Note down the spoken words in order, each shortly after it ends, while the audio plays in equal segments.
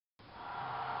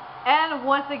And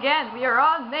once again, we are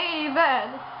on main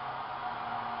event.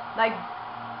 Like,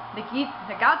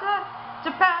 Nagata,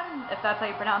 Japan, if that's how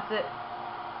you pronounce it.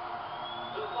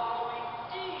 The following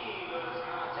Divas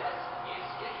contest is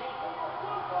scheduled for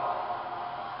one fall.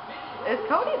 Is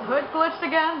Cody's hood glitched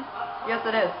again? Yes,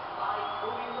 it is. By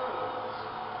Cody Rhodes.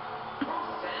 From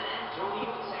San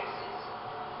Antonio, Texas,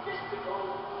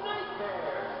 Mystical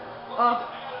Nightmare. Oh.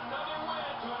 Add another win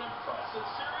to an impressive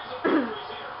series of victories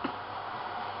here.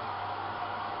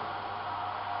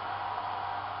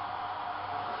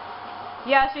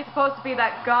 Yeah, she's supposed to be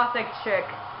that gothic chick.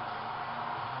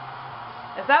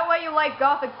 Is that why you like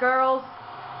gothic girls?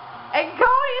 And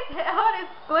Cody's hood is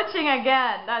glitching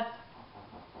again. That's...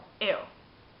 ew.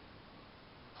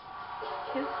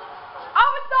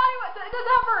 Oh, it's not even the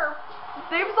number!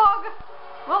 Theme song!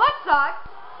 Well, that sucks.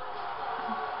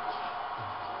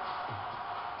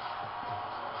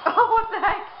 Oh, what the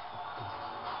heck?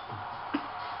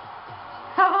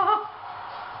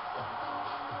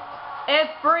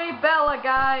 It's Brie Bella,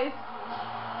 guys.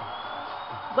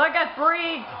 Look at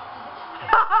Brie.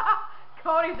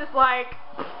 Cody's just like,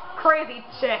 crazy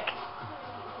chick.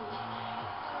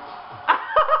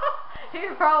 He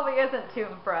probably isn't too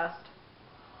impressed.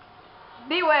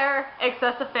 Beware,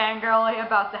 excessive fangirling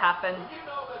about to happen. You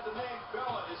know that the name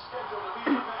Bella is scheduled to be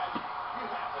in the match. You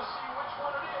have to see which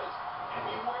one it is. And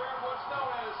beware of what's known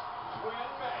as twin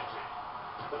magic.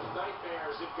 The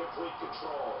Nightmare's in complete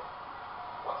control.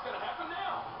 What's going to happen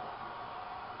now?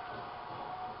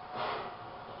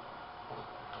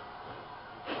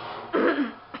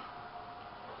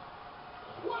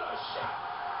 What a shot!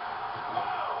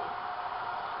 Wow!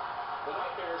 The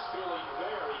Nightmare's feeling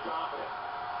very confident.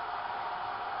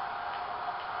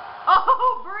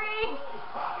 Oh, Brie!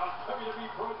 Hot on WWE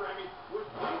programming with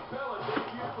Brie Bella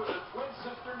debuted with her twin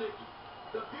sister Nikki.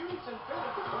 The beauties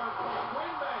invented the term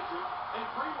twin magic, and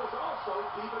Brie was also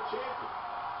Divas Champion.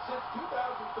 Since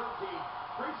 2013,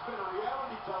 Brie's been a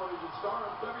reality television star on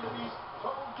WWE's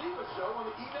Total Divas show on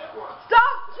the E! Network.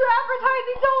 Stop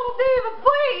advertising Total Divas,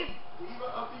 please! Diva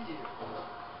of the Year.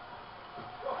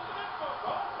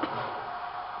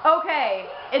 Okay,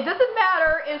 it doesn't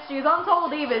matter if she's on Total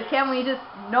Divas. Can we just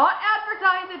not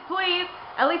advertise it, please?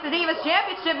 At least the Divas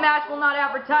Championship match will not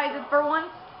advertise it for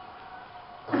once.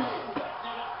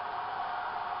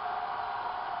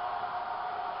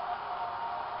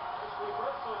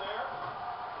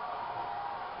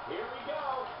 Here we go.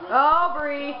 Oh,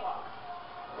 Brie.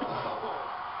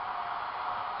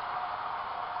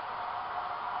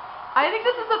 I think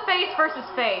this is a face versus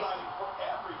face.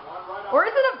 Or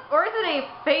is it a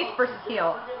face versus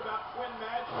heel?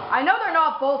 I know they're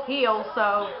not both heels,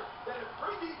 so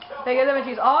because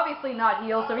she's obviously not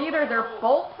heel, so either they're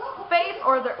both face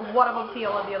or one of them's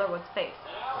heel and the other one's face.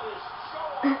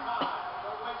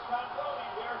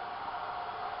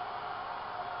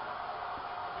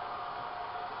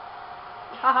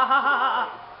 Ha ha ha ha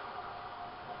ha.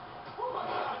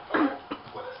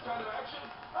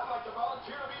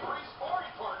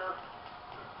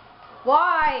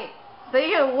 Why? So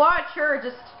you can watch her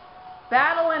just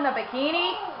battle in a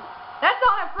bikini? That's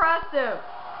not impressive.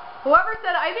 Whoever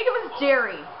said it, I think it was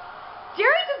Jerry.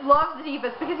 Jerry just loves the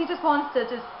Divas because he just wants to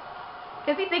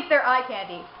because he thinks they're eye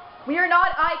candy. We are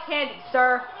not eye candy,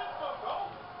 sir.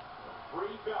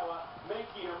 Brie Bella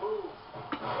making a move.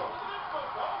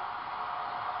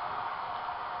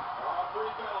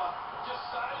 Brie Bella just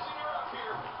sizing her up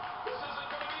here. This isn't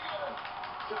going to be good.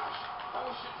 Gosh, I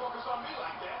wish you'd focus on me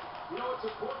like that. You know, it's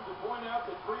important to point out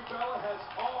that Brie Bella has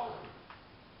all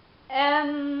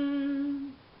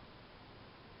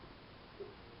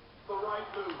the right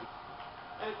move.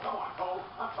 And come on, Cole.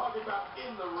 I'm talking about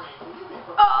in the ring. Will you be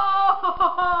prepared?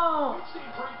 Oh! We've seen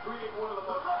Brie create one of the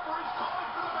most. The referee's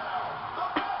calling for the bell. The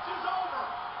match is over.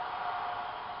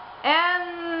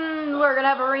 And we're gonna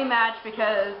have a rematch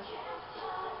because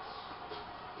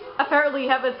apparently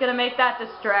Heaven's gonna make that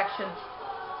distraction.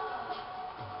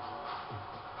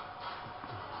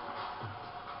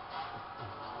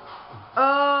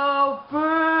 Oh,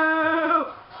 boo!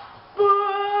 Boo!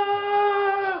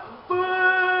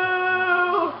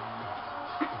 Boo!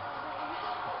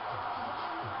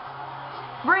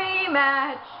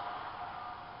 Rematch!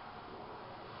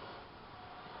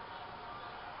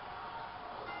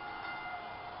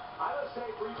 I must say,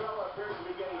 Brie Bella appears to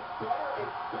be getting better and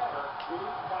better with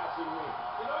each passing week.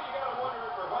 You know, you gotta wonder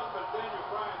if her husband, Daniel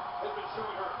Bryan, has been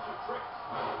showing her a few tricks.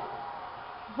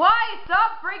 Why?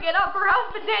 Stop bringing up her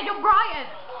husband, Daniel Bryan!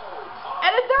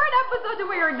 And is there an episode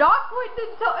where you're not going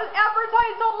to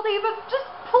advertise Total Divas? Just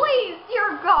please,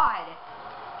 dear God!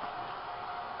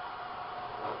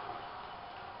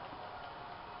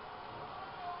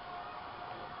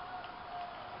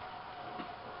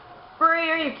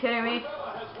 Are you kidding me? Brie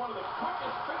Bella has one of the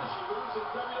quickest finishing moves in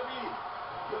WWE.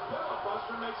 The Bella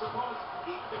Buster makes opponents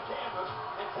eat the canvas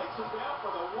and takes them down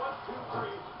for the 1, 2, 3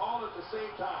 all at the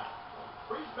same time.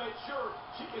 Brie's made sure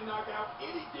she can knock out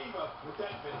any diva with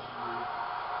that finishing move.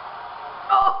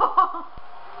 Oh!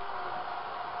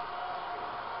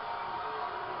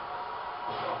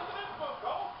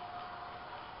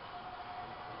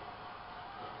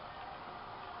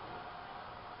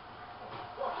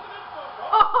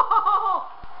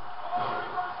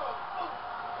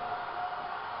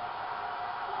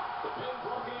 The pin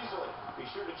broke easily. Be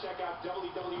sure to check out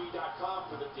WWE.com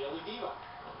for the Daily Diva.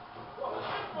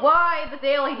 Why the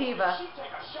Daily Diva? She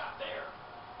take a shot there.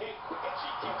 And quick as she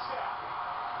kicks out.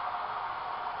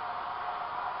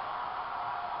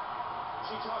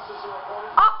 She tosses her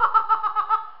opponent.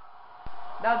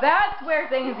 Now that's where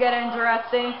things get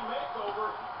interesting. Makeover.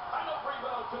 I know Brie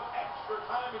Bella took extra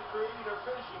time in creating her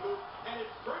finishing move, and it's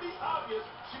pretty obvious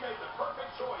she made the perfect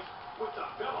choice with the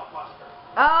Bella Buster.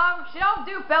 She don't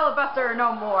do Bella Buster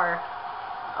no more.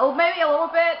 Oh, maybe a little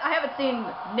bit. I haven't seen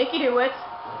Nikki do it.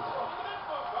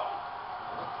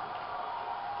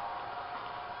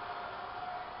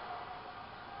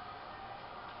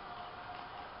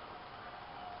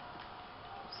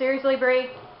 Seriously, Brie?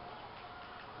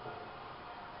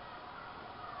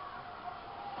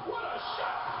 What a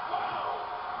shot! Wow!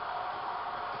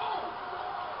 Oh!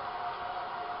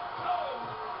 Oh!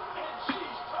 And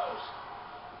she's toast!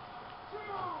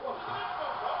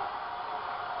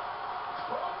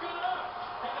 Broken up!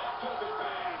 And that took it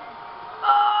back!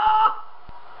 Oh!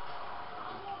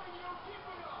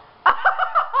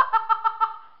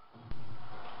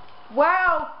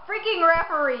 Wow, freaking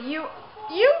referee, you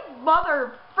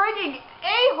mother freaking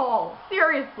a-hole,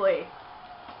 seriously.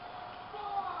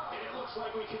 And it looks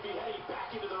like we could be heading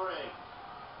back into the ring.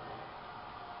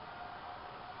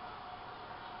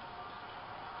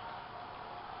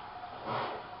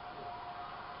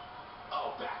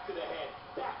 Oh, back to the head,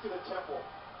 back to the temple.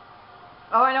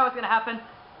 Oh, I know what's gonna happen.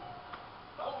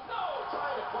 Oh no,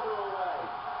 trying to put her away.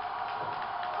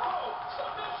 Oh,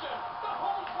 submission, the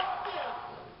hole's locked in.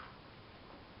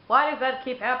 Why does that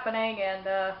keep happening?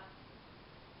 And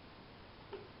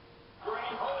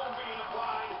Great hold being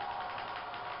applied.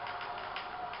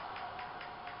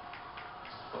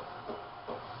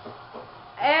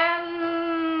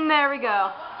 and there we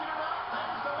go.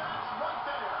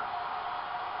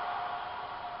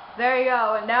 There you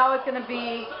go, and now it's gonna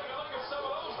be.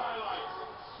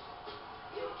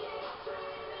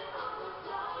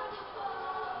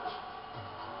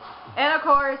 And of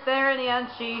course, there in the end,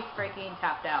 she freaking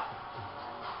tapped out.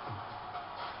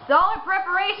 It's all in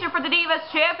preparation for the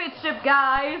Divas Championship,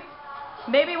 guys.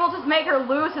 Maybe we'll just make her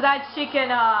lose so that she can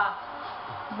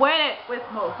win it with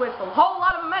a whole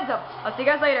lot of momentum. I'll see you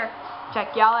guys later.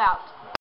 Check y'all out.